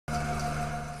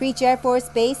Creech Air Force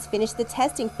Base finished the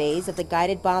testing phase of the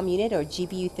Guided Bomb Unit, or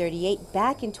GBU-38,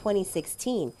 back in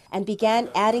 2016 and began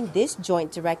adding this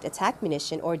Joint Direct Attack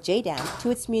Munition, or JDAM, to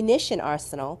its munition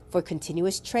arsenal for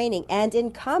continuous training. And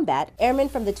in combat, airmen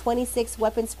from the 26th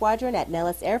Weapons Squadron at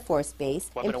Nellis Air Force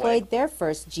Base employed their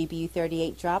first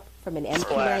GBU-38 drop from an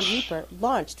MQ-9 Reaper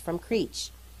launched from Creech.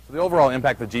 The overall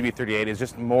impact of the GBU-38 is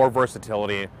just more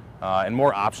versatility and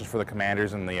more options for the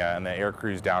commanders and the air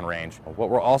crews downrange.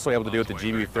 What we're also able to do with the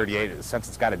GBU-38 is, since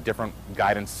it's got a different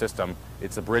guidance system,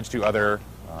 it's a bridge to other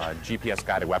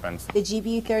GPS-guided weapons. The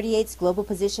GBU-38's global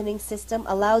positioning system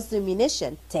allows the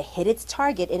munition to hit its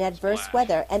target in adverse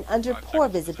weather and under poor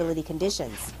visibility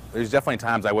conditions. There's definitely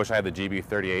times I wish I had the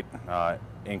GBU-38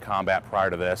 in combat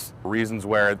prior to this. Reasons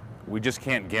where we just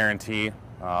can't guarantee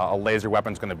a laser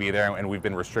weapon's going to be there, and we've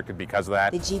been restricted because of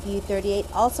that. The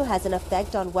GBU-38 also has an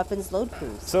effect on weapons load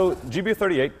crews. So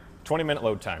GBU-38, 20-minute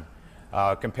load time,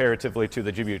 comparatively to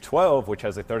the GBU-12, which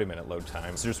has a 30-minute load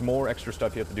time. So there's more extra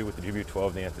stuff you have to do with the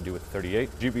GBU-12 than you have to do with the 38.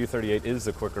 GBU-38 is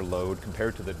a quicker load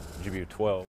compared to the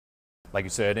GBU-12. Like you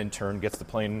said, in turn, gets the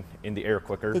plane in the air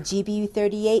quicker. The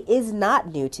GBU-38 is not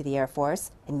new to the Air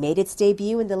Force and made its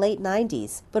debut in the late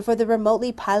 90s. But for the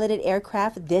remotely piloted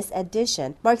aircraft, this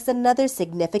addition marks another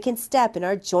significant step in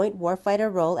our joint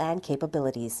warfighter role and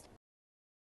capabilities.